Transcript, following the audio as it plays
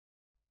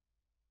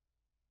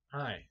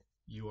Hi,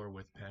 you are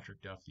with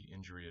Patrick Duff, the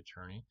injury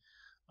attorney,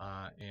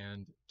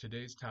 and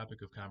today's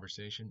topic of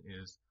conversation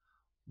is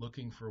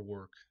looking for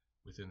work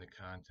within the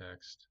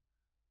context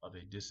of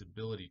a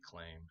disability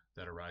claim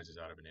that arises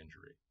out of an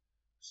injury.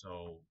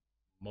 So,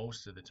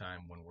 most of the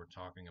time when we're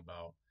talking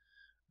about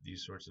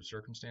these sorts of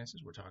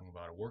circumstances, we're talking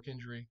about a work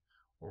injury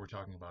or we're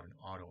talking about an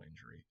auto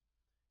injury.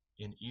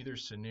 In either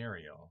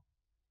scenario,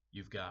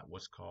 you've got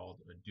what's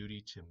called a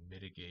duty to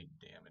mitigate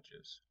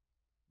damages,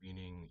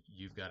 meaning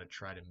you've got to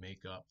try to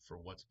make up for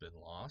what's been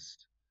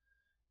lost.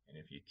 And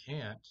if you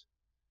can't,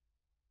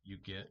 you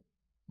get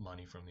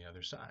money from the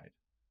other side.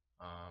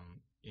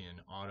 In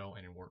auto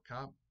and in work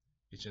comp,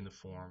 it's in the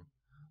form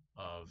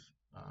of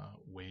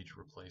wage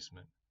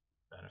replacement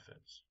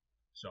benefits.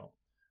 So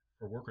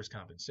for workers'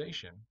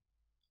 compensation,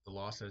 the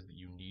law says that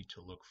you need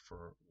to look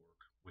for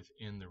work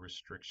within the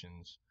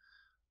restrictions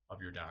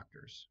of your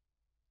doctors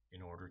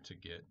in order to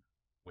get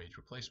wage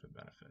replacement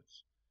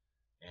benefits.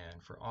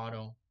 And for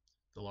auto,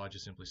 the law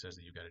just simply says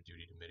that you've got a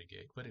duty to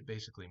mitigate, but it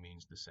basically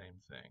means the same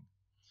thing.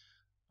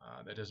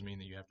 That doesn't mean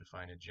that you have to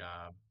find a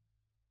job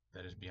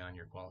that is beyond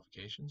your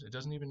qualifications. It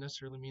doesn't even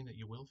necessarily mean that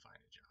you will find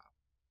a job.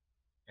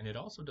 And it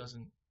also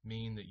doesn't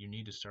mean that you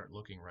need to start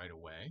looking right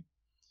away.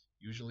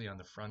 Usually, on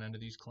the front end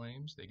of these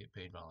claims, they get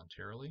paid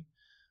voluntarily.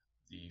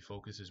 The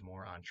focus is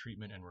more on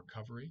treatment and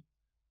recovery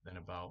than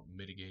about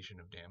mitigation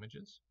of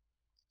damages.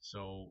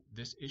 So,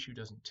 this issue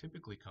doesn't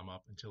typically come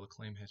up until a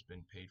claim has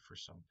been paid for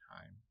some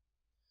time.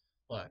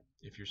 But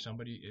if you're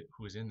somebody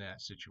who is in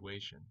that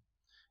situation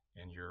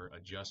and your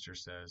adjuster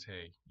says,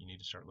 hey, you need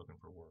to start looking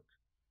for work,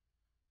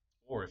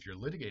 or if you're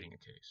litigating a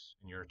case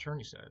and your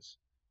attorney says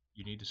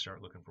you need to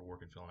start looking for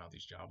work and filling out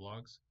these job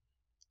logs,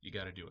 you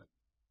got to do it.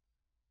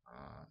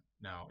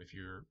 Now, if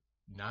you're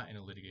not in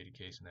a litigated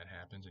case and that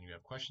happens and you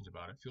have questions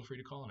about it, feel free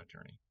to call an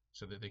attorney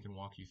so that they can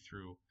walk you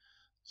through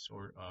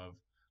sort of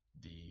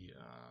the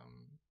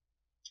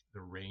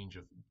the range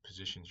of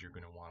positions you're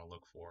going to want to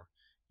look for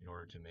in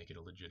order to make it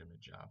a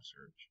legitimate job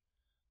search.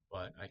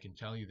 But I can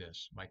tell you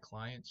this, my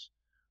clients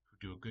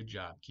who do a good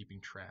job keeping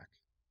track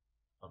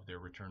of their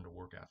return to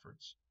work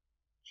efforts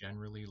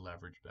generally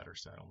leverage better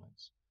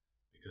settlements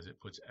because it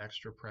puts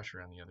extra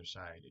pressure on the other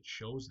side. It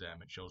shows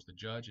them, it shows the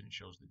judge, and it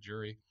shows the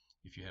jury,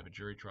 if you have a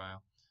jury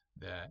trial,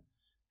 that,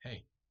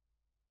 hey,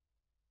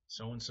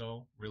 so and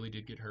so really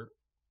did get hurt.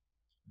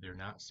 They're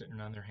not sitting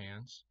on their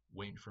hands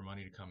waiting for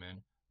money to come in.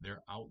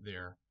 They're out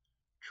there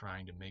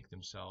trying to make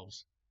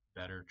themselves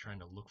better, trying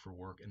to look for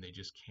work, and they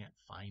just can't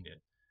find it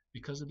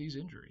because of these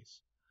injuries.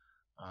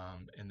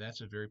 And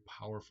that's a very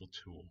powerful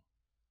tool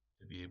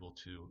to be able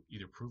to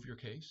either prove your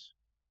case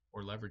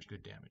or leverage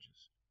good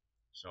damages.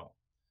 So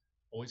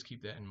always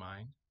keep that in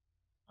mind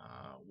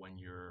when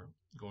you're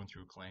going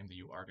through a claim that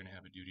you are going to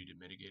have a duty to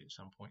mitigate at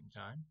some point in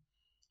time.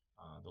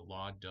 The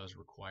law does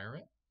require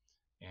it,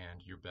 and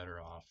you're better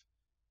off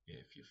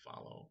if you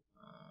follow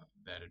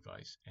that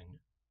advice and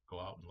go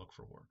out and look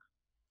for work.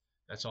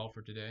 That's all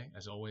for today.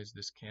 As always,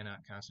 this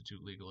cannot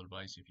constitute legal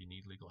advice. If you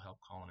need legal help,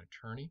 call an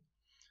attorney.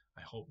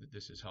 I hope that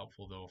this is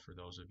helpful, though, for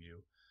those of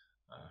you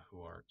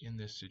who are in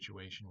this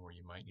situation where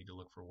you might need to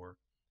look for work.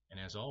 And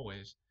as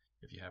always,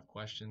 if you have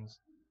questions,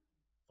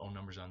 phone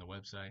numbers on the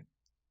website,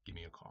 give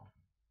me a call.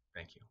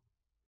 Thank you.